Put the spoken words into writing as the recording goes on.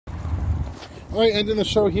Alright, ending the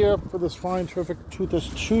show here for this fine, terrific this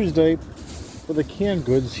Tuesday for the canned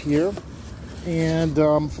goods here. And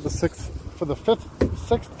for the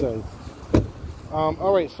sixth day.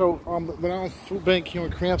 Alright, so we're on Food Bank here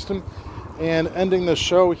in Cranston and ending the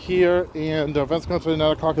show here. And events going to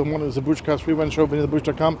 9 o'clock in the morning is the Boochcast rerun show,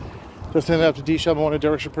 VinnyTheBooch.com. Just ended after D-Shap, I want to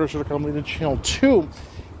Derek Shapiro.com, leading channel 2.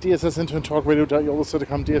 DSS Intern Talk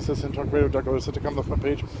Radio.yola.com, DSS Intern Talk Radio.go.com, the front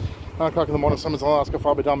page. 9 o'clock in the morning, Summers, Alaska,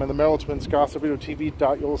 Fabi Dom, and the Maryland Twins, Gossip Radio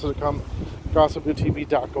TV.yola.com, Gossip Radio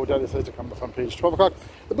TV.go.com, the front page. 12 o'clock,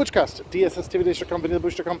 the Boochcast, DSS TV.com,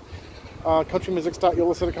 VinnyTheBooch.com,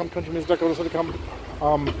 CountryMusics.yola.com,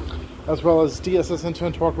 CountryMusic.yola.com, as well as DSS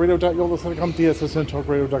Intern Talk Radio.yola.com, DSS Intern Talk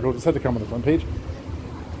Radio.go.com, on the front page.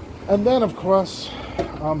 And then, of course,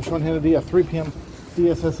 Sean Hannity at 3 p.m.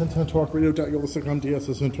 DSS Intern Talk Radio.yola.com,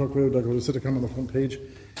 DSS Intern Talk Radio.go.com on the front page.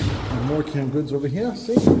 And more canned goods over here.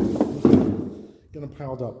 See? Getting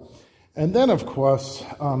piled up. And then, of course,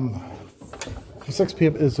 for 6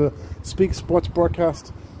 p.m. is a Speak Sports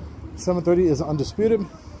broadcast. 7:30 is Undisputed.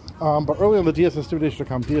 But early on the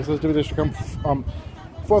DSS.com, DSS.com,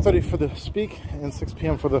 4:30 for the Speak, and 6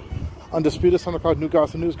 p.m. for the Undisputed. 7 o'clock, New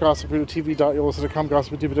Gossip News, Gossip Radio TV.yola.com,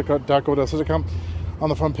 Gossip TV.go.com on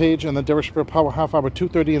the front page. And then Derek Shapiro Power Half Hour,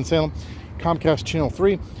 2:30 in Salem, Comcast Channel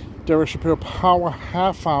 3. Derek Shapiro Power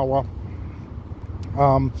Half Hour,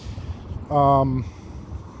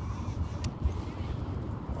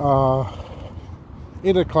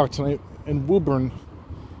 8 o'clock tonight in Woburn.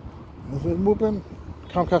 Is it Woburn?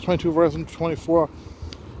 Comcast 22, Verizon 24.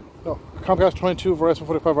 No, Comcast 22, Verizon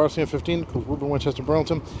 45, RCN 15, includes Woburn, Winchester,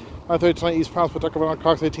 Burlington. 9:30 tonight, East Palms, Pawtucket, Vernon,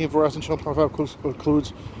 Cox 18, Verizon Channel 25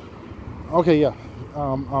 includes. Okay, yeah.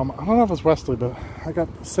 I don't know if it's Wesley, but I got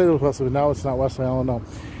said it was Wesley, but now it's not Wesley. I don't know.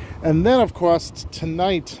 And then, of course,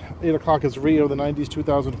 tonight, 8 o'clock is Rio, the 90s,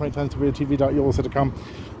 2000, 2010, TV.yola.com,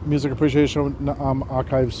 Music Appreciation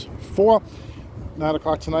Archives 4. 9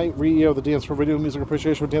 o'clock tonight, Rio, the Dance for Radio, Music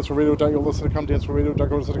Appreciation, Dance for Radio.yola.com, Dance for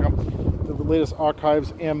Radio.go.com, the latest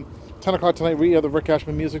archives. And 10 o'clock tonight, Rio, the Rick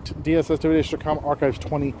Ashman Music, DSS.com, Archives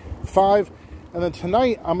 25. And then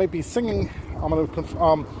tonight, I might be singing. I'm going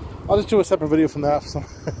to I'll just do a separate video from that. So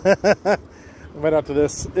right after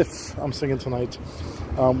this, if I'm singing tonight,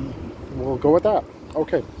 we'll go with that.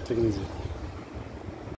 Okay, take it easy.